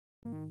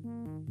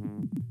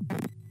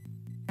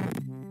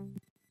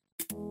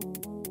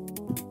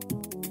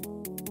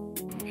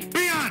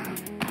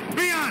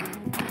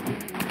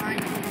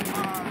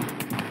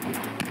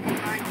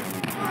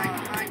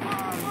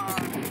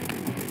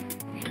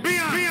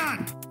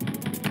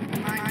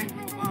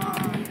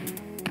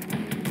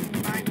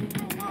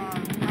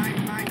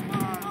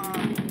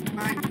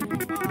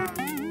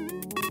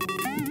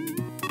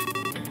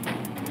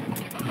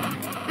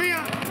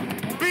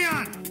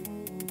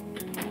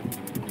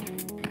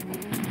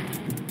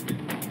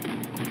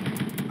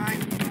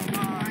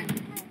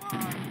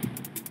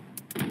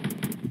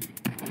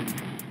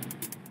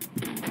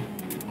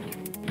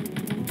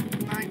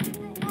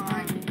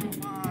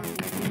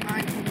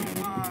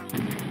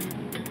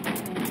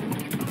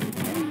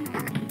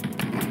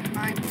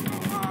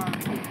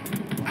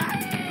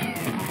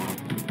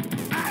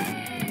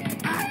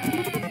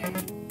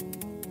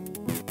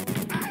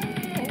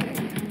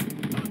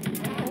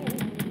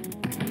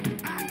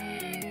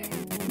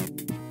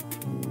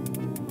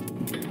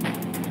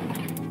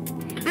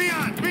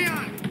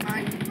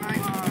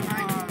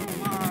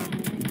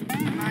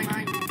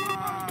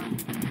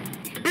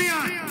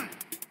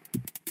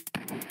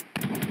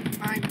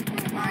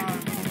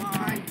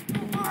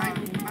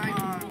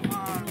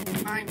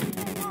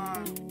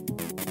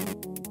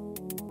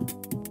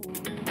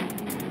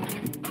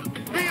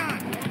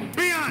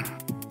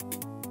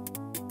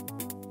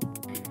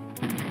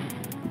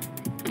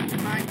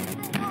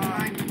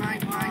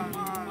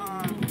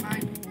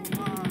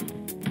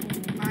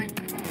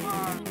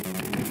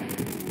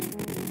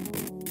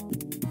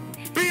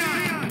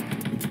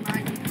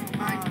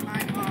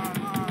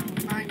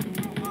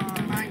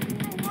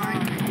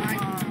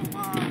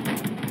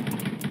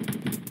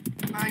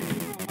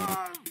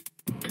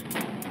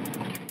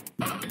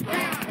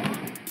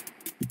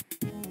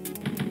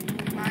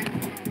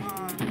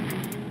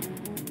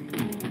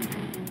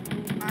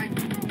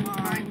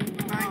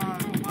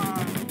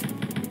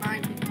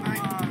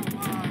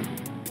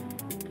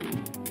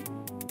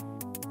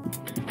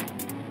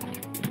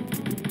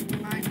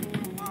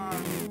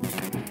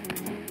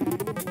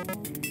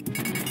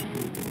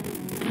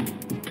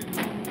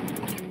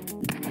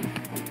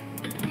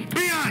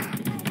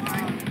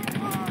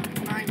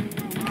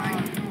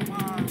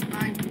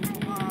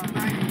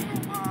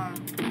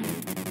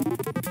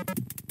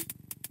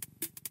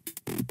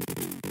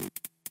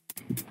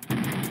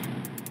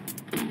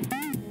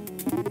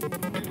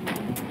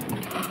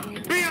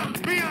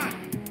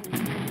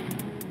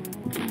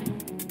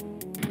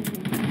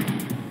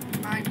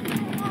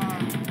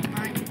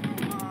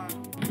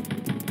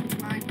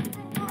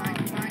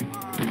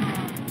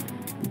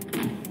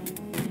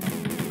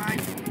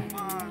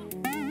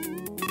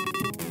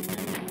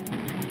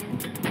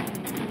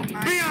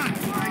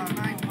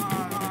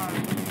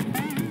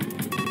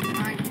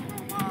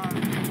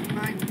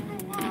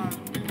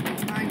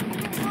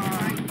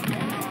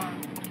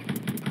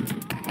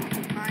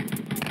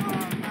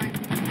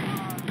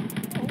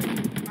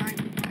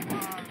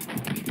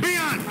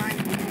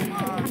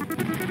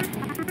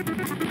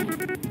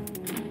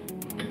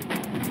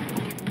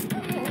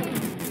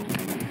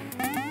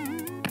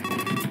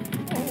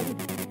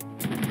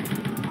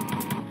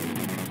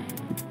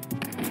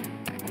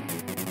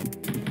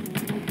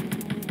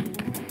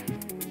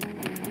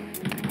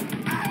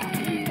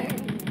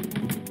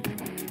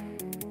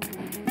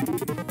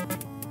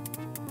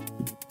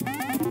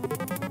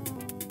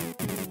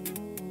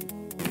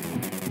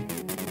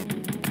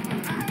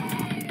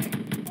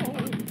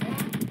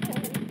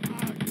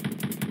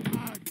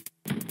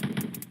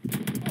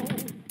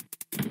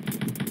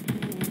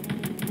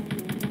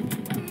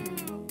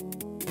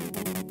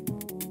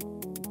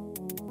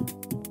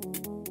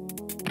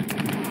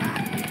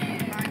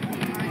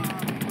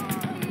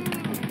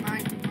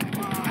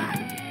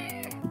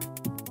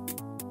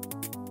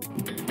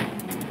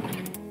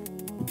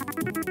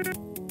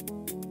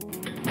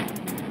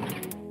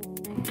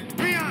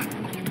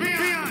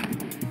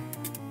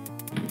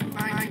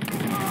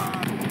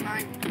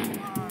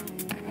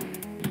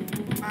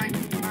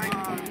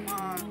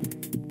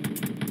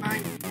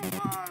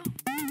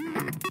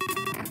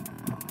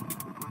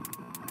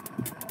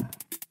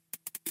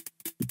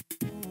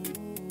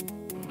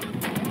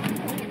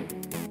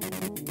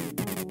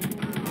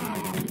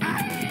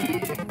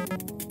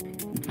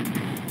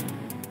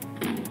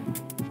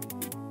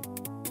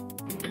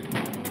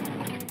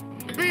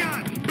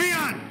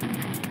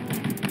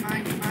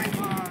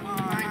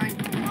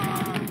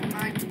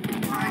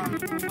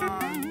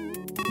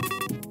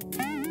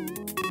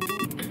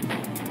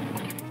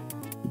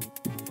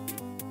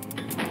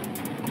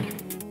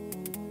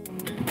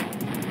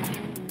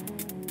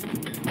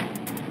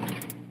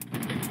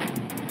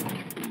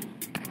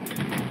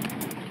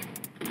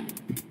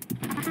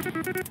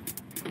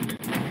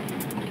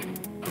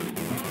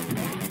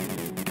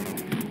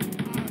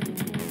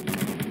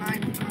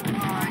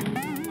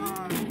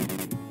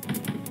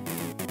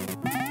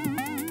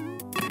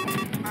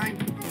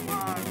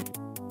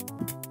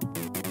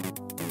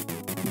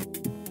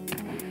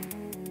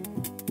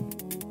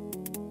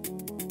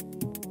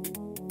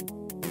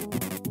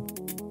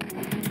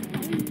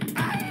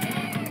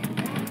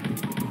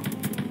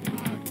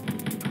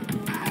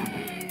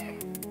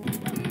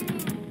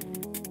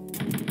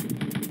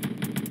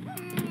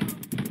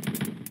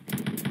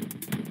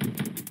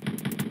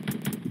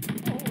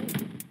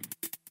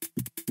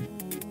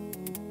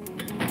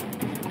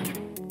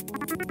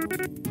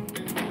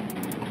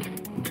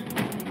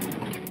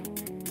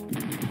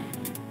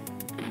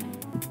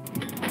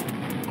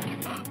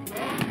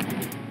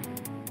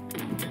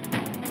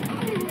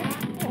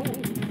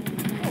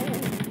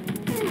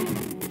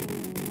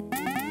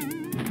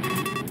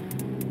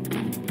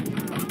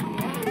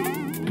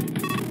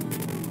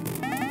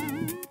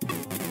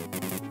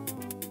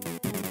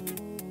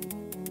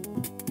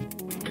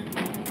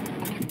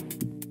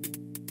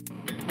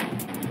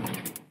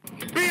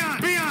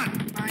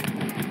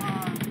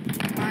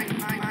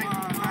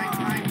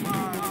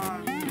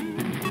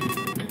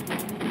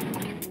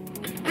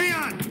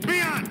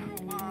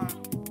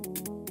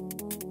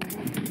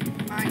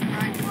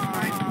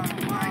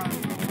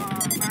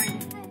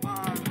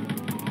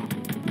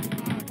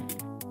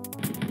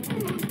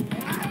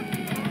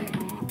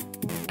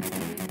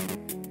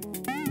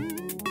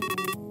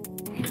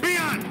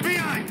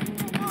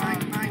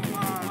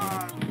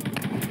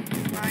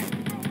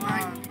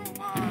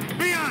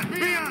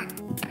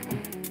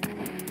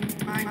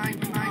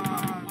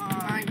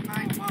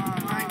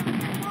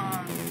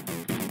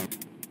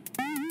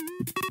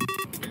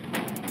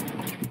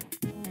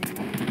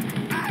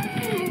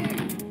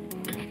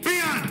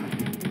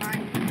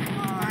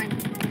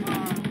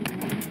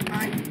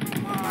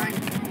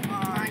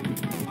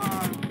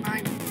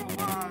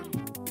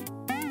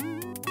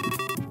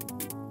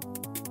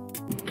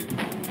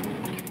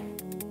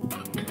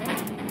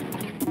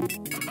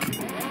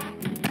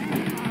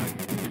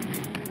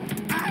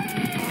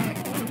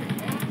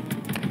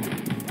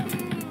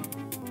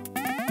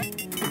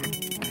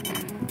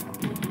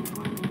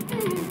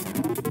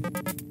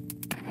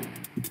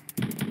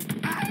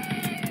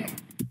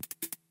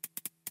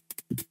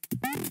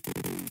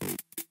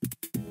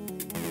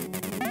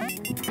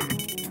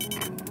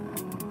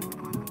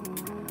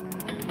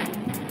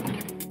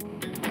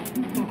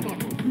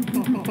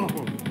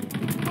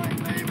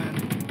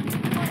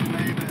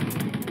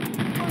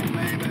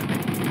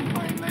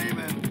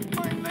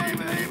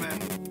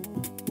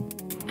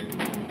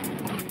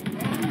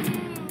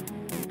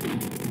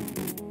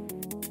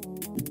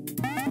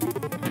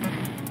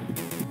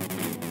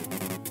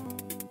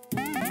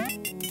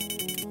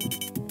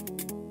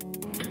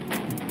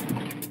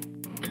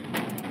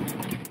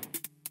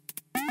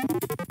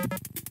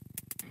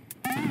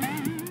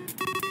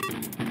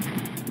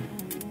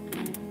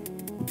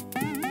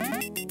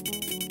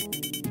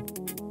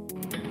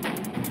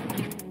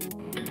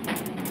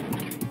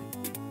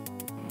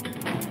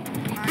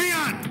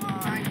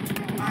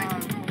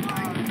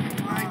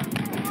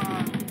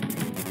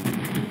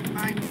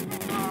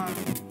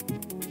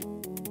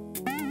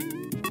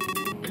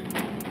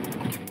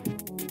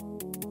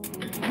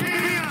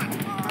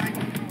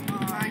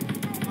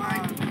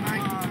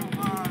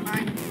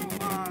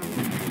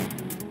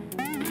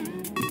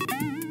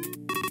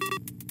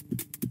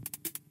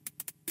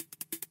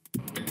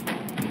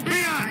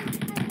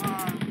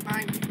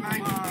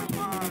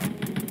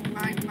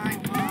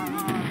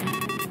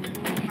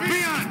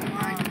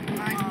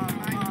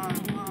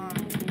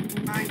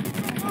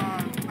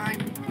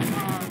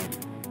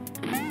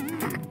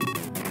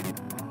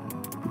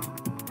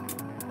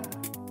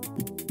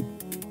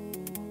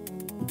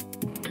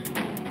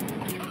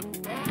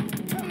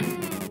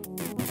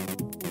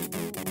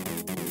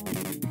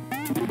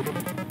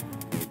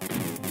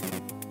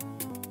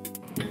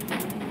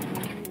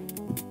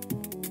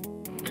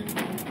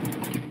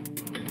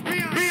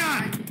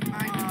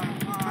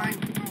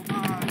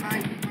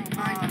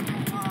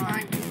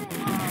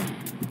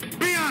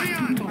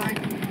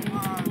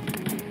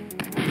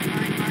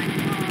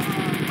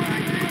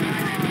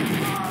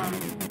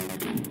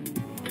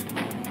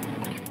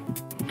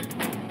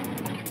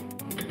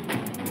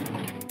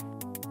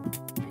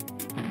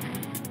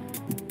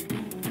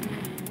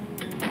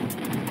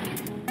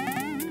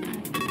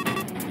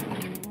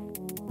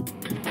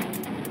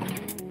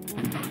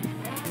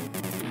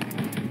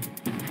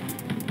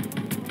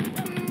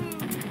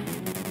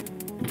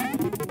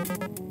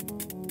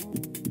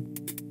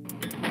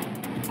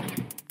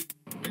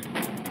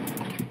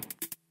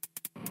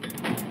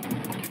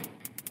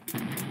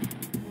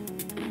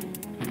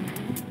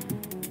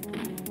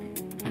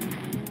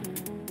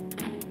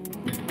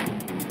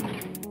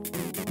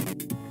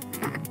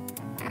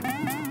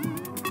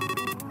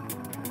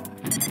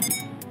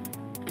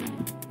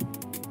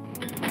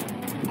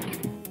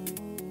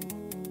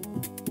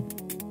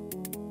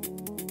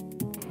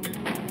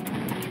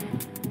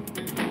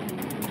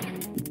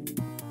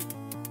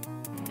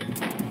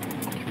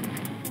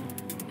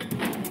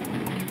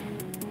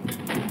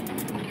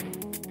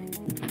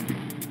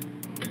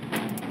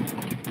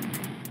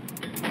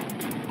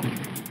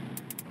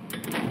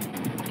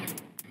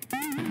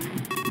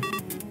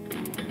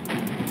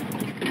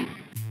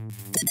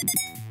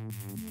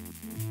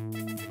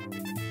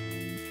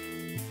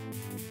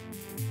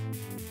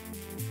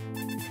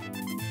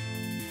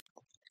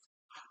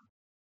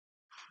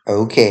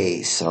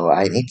Okay, so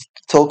I need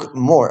to talk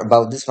more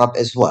about this map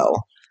as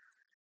well.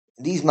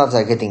 These maps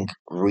are getting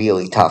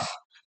really tough.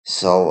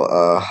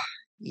 So,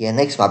 yeah,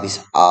 next map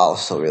is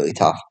also really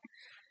tough.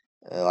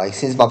 Like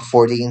since map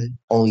 14,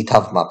 only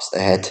tough maps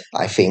ahead,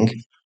 I think.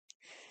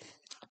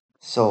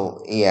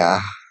 So,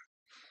 yeah.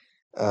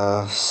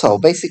 So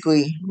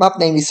basically, map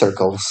name is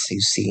circles.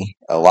 You see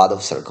a lot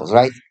of circles,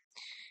 right?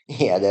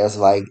 Yeah, there's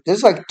like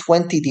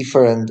 20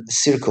 different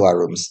circular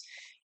rooms,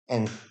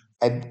 and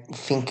I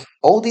think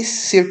all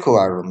these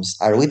circular rooms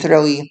are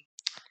literally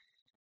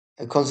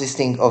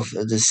consisting of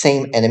the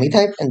same enemy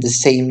type and the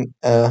same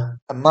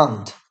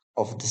amount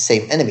of the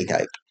same enemy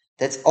type.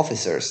 That's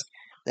officers.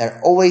 There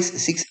are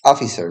always 6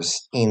 officers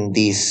in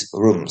these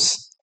rooms,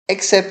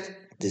 except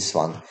this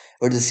one,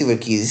 where the silver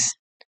keys.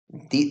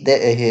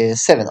 There are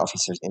 7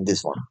 officers in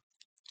this one.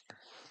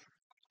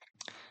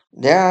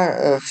 There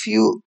are a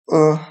few.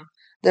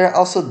 There are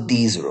also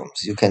these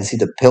rooms. You can see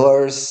the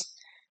pillars,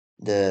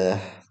 the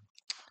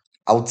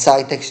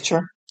outside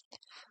texture,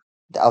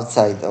 the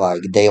outside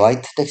like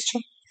daylight texture,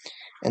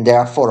 and there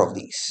are 4 of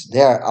these.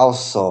 They are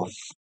also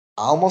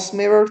almost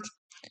mirrored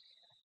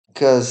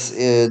because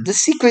the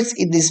secrets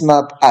in this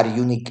map are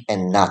unique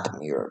and not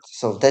mirrored.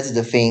 So that's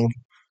the thing.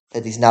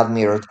 that is not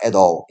mirrored at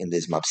all in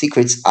this map.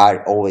 Secrets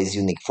are always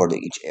unique for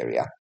each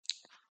area.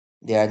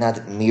 They are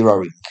not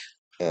mirroring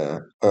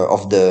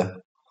of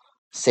the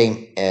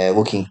same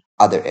looking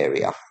other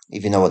area,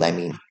 if you know what I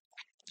mean.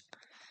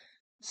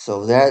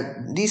 So there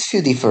are these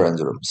few different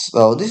rooms.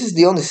 Well, this is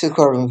the only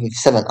circular room with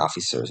 7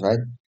 officers, right?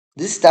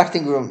 This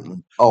starting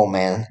room, oh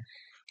man,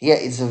 yeah,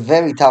 it's a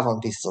very tough on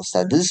pistol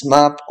start. This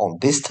map on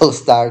pistol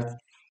start,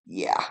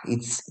 yeah,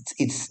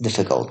 it's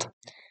difficult.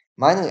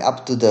 Mainly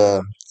up to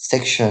the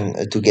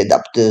section to get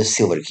up the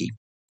silver key.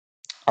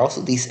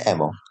 Also, these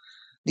ammo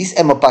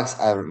packs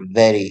are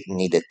very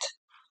needed.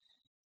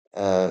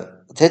 Uh,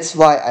 that's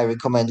why I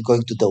recommend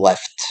going to the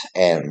left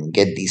and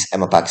get these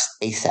ammo packs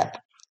ASAP.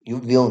 You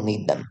will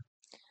need them.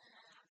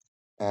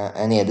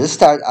 And yeah, this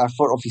start are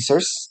 4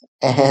 officers,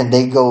 and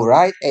they go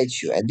right at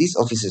you. And these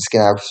officers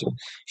can also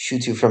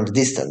shoot you from the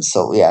distance.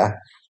 So yeah,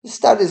 the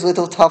start is a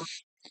little tough,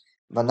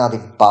 but not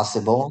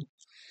impossible.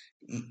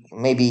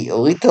 Maybe a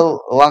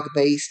little luck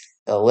based,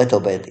 a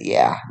little bit,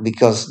 yeah,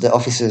 because the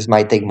officers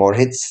might take more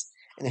hits,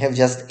 and you have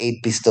just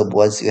 8 pistol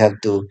bullets. You have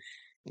to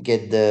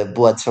get the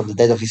bullets from the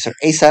dead officer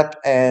ASAP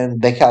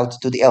and back out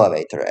to the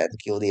elevator and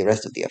kill the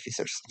rest of the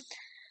officers.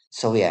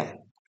 So yeah,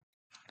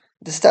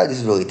 the start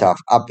is really tough.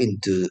 Up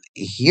into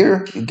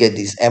here, you get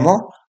this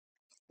ammo.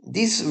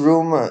 This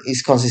room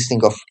is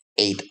consisting of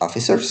 8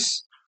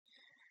 officers,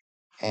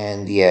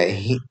 and yeah,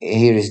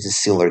 here is the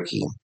silver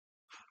key.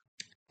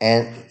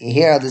 And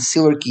here are the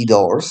silver key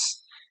doors,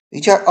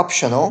 which are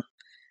optional,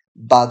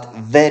 but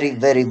very,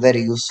 very,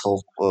 very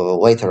useful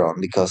later on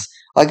because,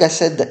 like I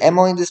said, the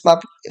ammo in this map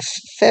is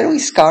fairly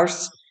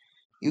scarce.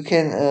 You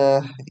can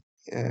uh,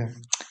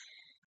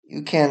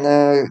 you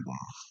can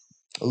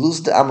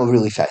lose the ammo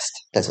really fast.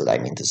 That's what I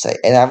mean to say.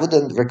 And I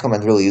wouldn't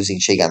recommend really using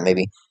Shagun,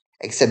 maybe,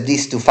 except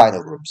these 2 final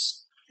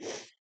rooms.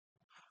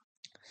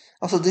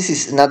 Also, this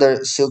is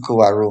another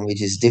circular room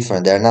which is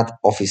different. They are not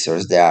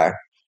officers, they are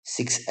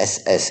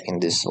 6SS in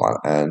this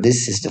one.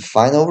 This is the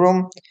final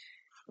room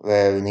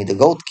where we need a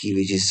gold key,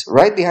 which is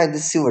right behind the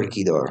silver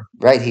key door,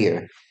 right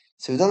here.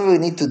 So you don't really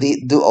need to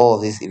do all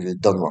of this if you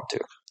don't want to.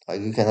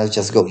 Like you cannot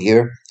just go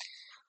here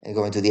and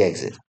go into the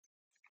exit.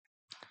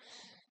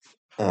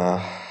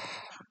 Uh,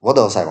 what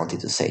else I wanted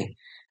to say?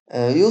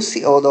 You'll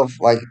see a lot of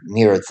like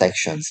mirrored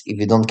sections if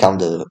you don't count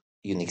the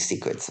unique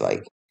secrets.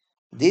 Like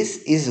this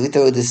is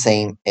literally the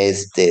same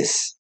as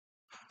this,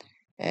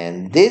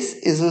 and this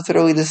is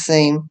literally the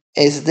same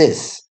as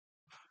this.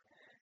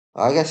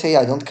 Like I say,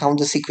 I don't count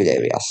the secret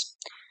areas.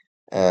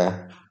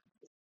 Uh,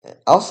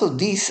 Also,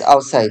 these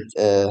outside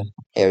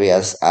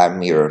areas are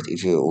mirrored.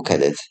 If you look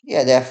at it,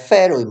 yeah, they are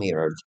fairly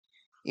mirrored.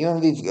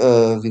 Even with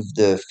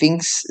the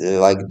things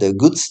like the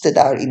goods that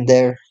are in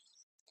there.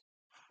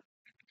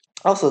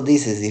 Also,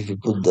 this is if you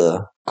put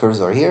the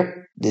cursor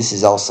here. This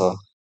is also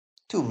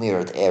 2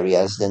 mirrored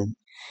areas. Then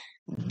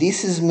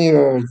this is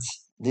mirrored.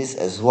 This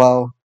as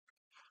well,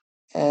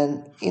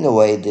 and in a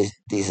way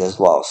this as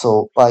well.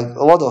 So like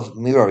a lot of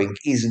mirroring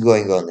is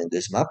going on in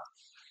this map.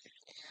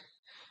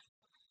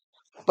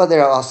 But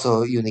there are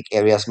also unique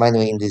areas,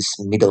 mainly in this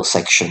middle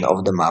section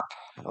of the map,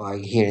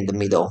 like here in the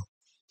middle.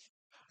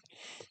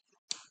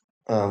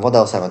 What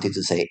else I wanted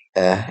to say?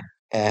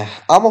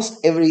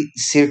 Almost every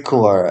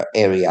circular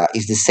area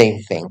is the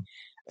same thing.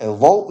 A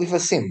wall with a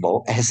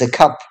symbol has a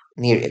cup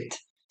near it.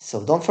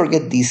 So don't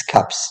forget these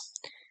cups.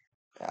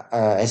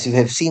 As you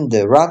have seen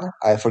the run,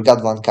 I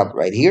forgot 1 cup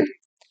right here.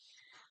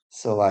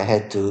 So I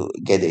had to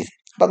get it.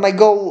 But my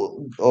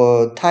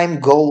time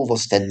goal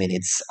was 10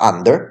 minutes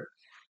under,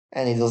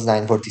 and it was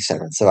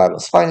 9:47. So I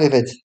was fine with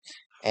it,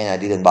 and I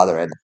didn't bother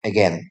it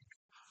again.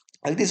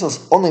 Like this was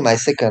only my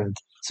second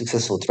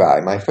successful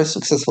try. My first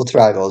successful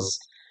try was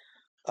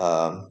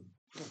um,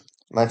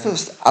 my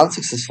first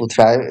unsuccessful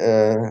try.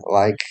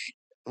 Like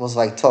was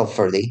like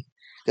 12:30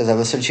 because I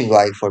was searching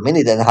like for a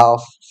minute and a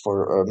half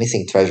for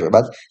missing treasure.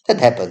 But that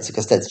happens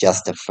because that's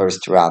just the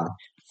first run,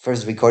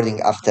 first recording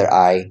after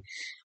I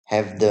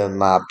have the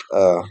map.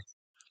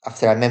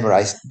 After I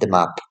memorized the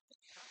map,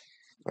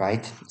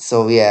 right?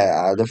 So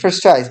yeah, the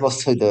first try is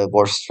mostly the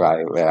worst try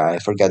where I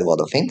forget a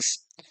lot of things.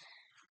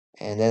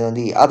 And then on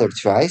the other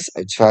tries,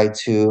 I try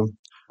to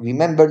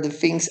remember the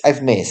things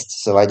I've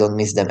missed so I don't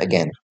miss them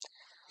again.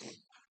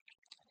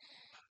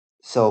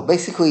 So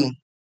basically,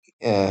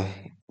 uh,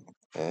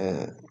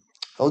 uh,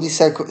 all these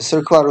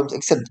circular rooms,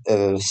 except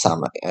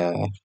some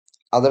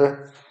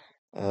other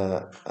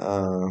uh,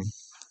 uh,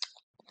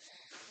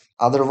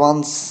 other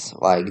ones,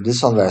 like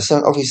this one, where are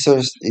 7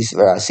 officers, this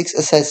where are 6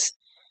 SS.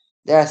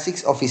 There are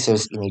 6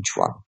 officers in each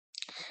one.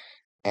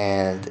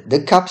 And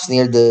the cups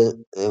near the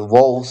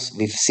walls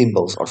with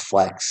symbols or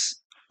flags.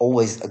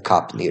 Always a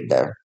cup near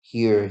there.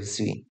 Here,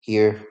 see,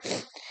 here,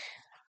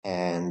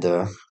 and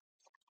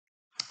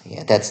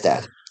yeah, that's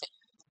that.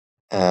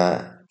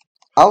 Uh,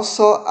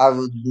 Also, I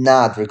would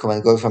not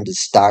recommend going from the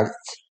start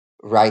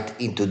right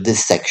into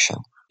this section.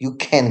 You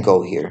can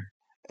go here.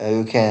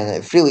 You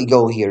can freely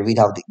go here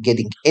without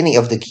getting any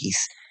of the keys,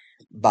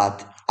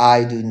 but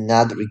I do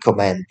not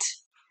recommend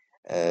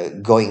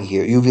going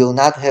here. You will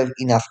not have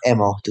enough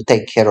ammo to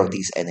take care of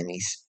these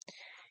enemies.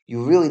 You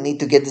really need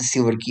to get the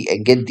silver key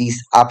and get these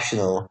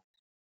optional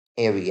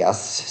areas.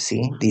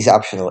 See, these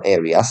optional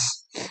areas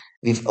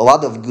with a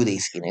lot of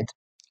goodies in it.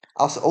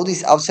 Also, all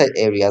these outside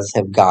areas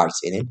have guards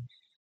in it.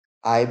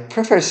 I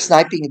prefer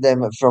sniping them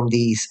from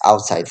these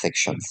outside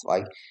sections.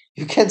 Like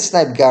you can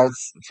snipe guards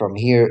from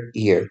here.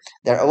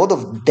 There are a lot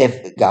of deaf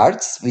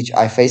guards which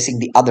are facing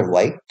the other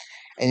way,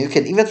 and you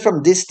can even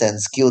from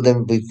distance kill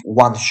them with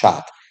one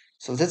shot.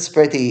 So that's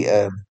pretty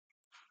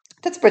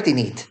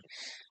neat.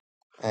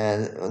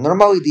 And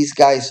normally these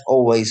guys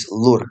always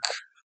lurk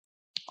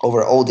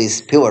over all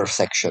these pillar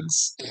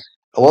sections.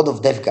 A lot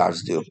of deaf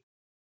guards do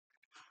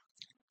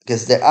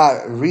because there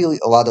are really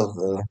a lot of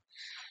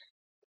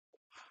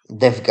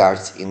dev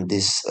guards in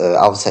this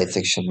outside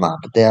section map.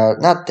 There are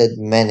not that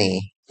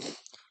many.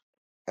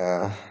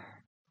 Uh,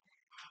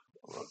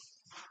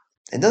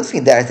 I don't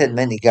think there are that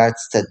many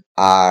guards that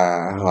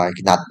are like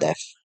not deaf,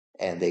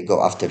 and they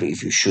go after you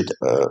if you shoot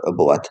a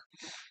bullet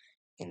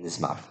in this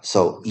map.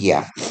 So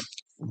yeah,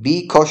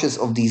 be cautious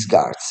of these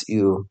guards.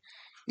 You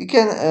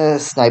can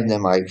snipe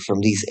them like from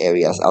these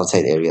areas,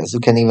 outside areas. You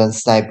can even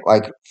snipe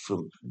like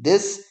from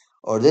this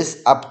or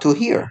this up to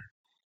here.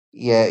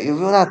 Yeah, you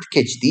will not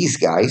catch these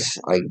guys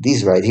like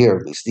these right here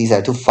because these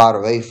are too far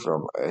away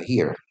from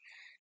here.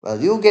 Well,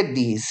 you'll get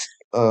these,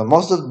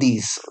 most of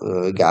these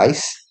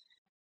guys,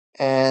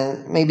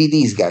 and maybe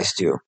these guys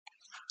too.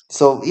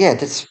 So yeah,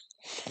 that's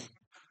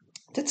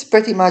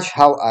pretty much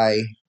how I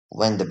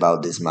went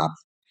about this map.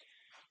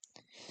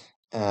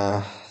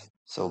 Uh,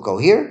 so go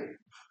here,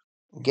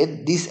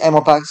 get these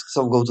ammo packs.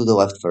 So go to the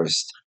left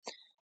first.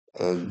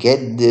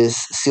 Get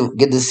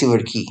the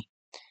silver key.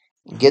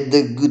 Get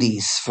the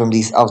goodies from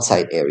these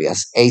outside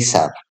areas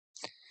ASAP.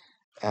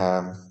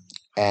 Um,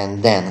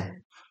 and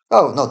then,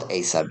 oh, not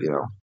ASAP,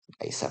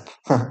 ASAP.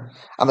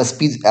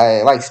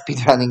 I like speed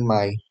running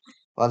my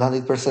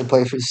 100%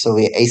 playthrough, so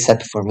yeah,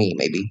 ASAP for me,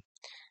 maybe.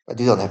 But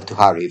you don't have to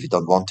hurry if you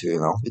don't want to,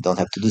 You don't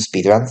have to do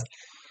speedruns.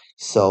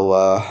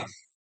 So,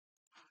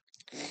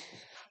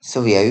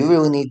 so yeah, you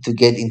really need to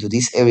get into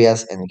these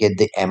areas and get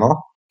the ammo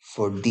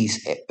for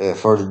this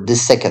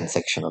second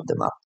section of the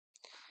map.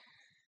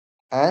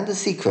 And the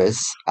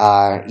secrets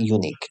are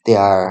unique. They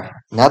are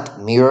not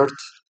mirrored.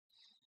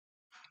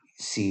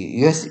 See,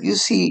 you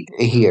see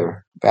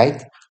here,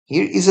 right?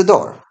 Here is a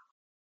door,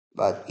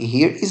 but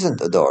here isn't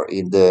a door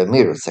in the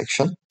mirror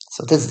section,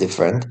 so that's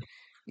different.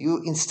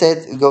 You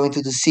instead go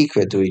into the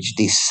secret to reach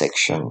this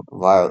section,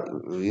 while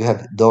you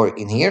have door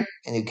in here,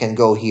 and you can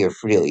go here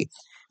freely.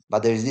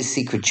 But there's this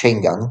secret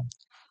chain gun,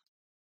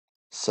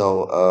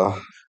 so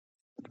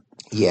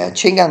yeah,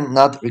 chain gun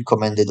not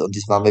recommended on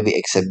this map, maybe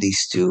except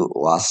these two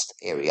last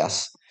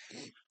areas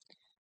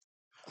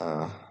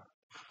uh,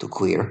 to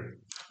clear.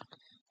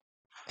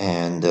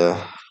 And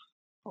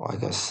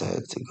like I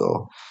said, to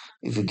go.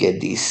 If you get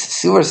these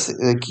silver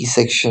key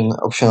section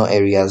optional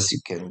areas, you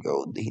can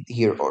go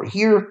here or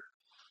here.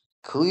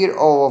 Clear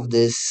all of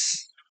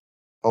this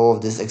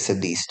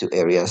except these two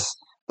areas.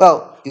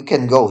 Well, you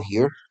can go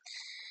here,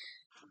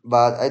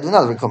 but I do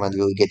not recommend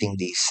really getting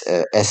these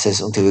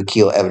SS until you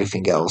kill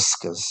everything else,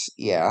 because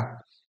yeah,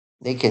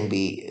 they can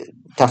be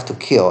tough to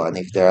kill, and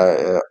if there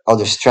are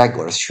other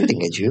stragglers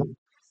shooting at you,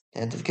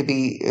 then it can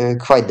be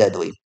quite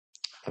deadly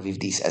with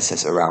these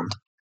SS around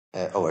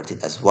over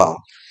it as well.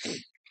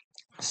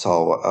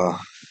 So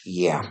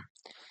yeah,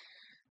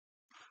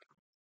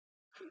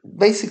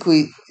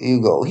 basically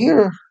you go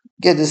here,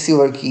 get the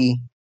silver key,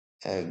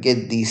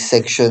 get these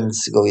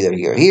sections, go either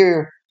here,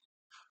 here,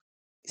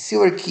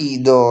 silver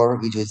key door,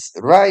 which is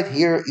right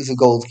here, is a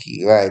gold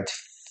key, right?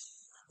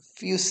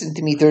 Few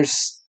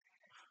centimeters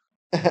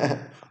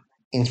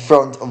in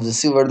front of the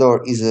silver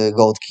door is a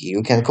gold key.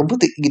 You can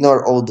completely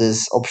ignore all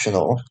this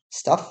optional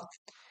stuff.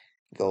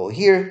 Go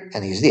here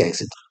and use the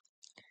exit.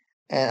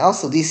 And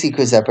also, these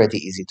secrets are pretty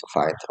easy to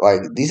find.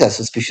 Like, these are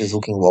suspicious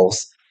looking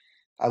walls.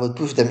 I would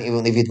push them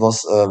even if it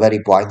was a very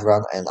blind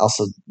run. And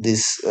also,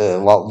 this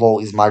wall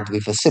is marked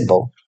with a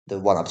symbol, the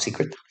one-up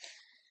secret.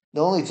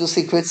 The only two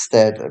secrets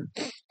that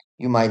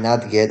you might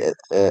not get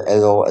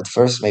at all at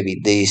first,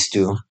 maybe these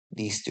two.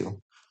 These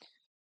two.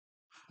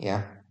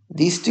 Yeah.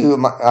 These two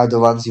are the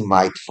ones you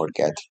might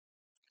forget.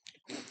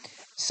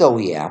 So,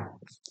 yeah.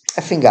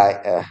 I think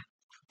I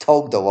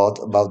talked a lot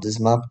about this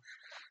map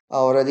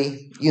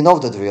already. You know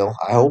the drill,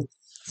 I hope.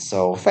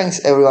 So,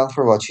 thanks everyone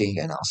for watching,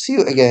 and I'll see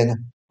you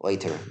again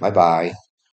later. Bye bye.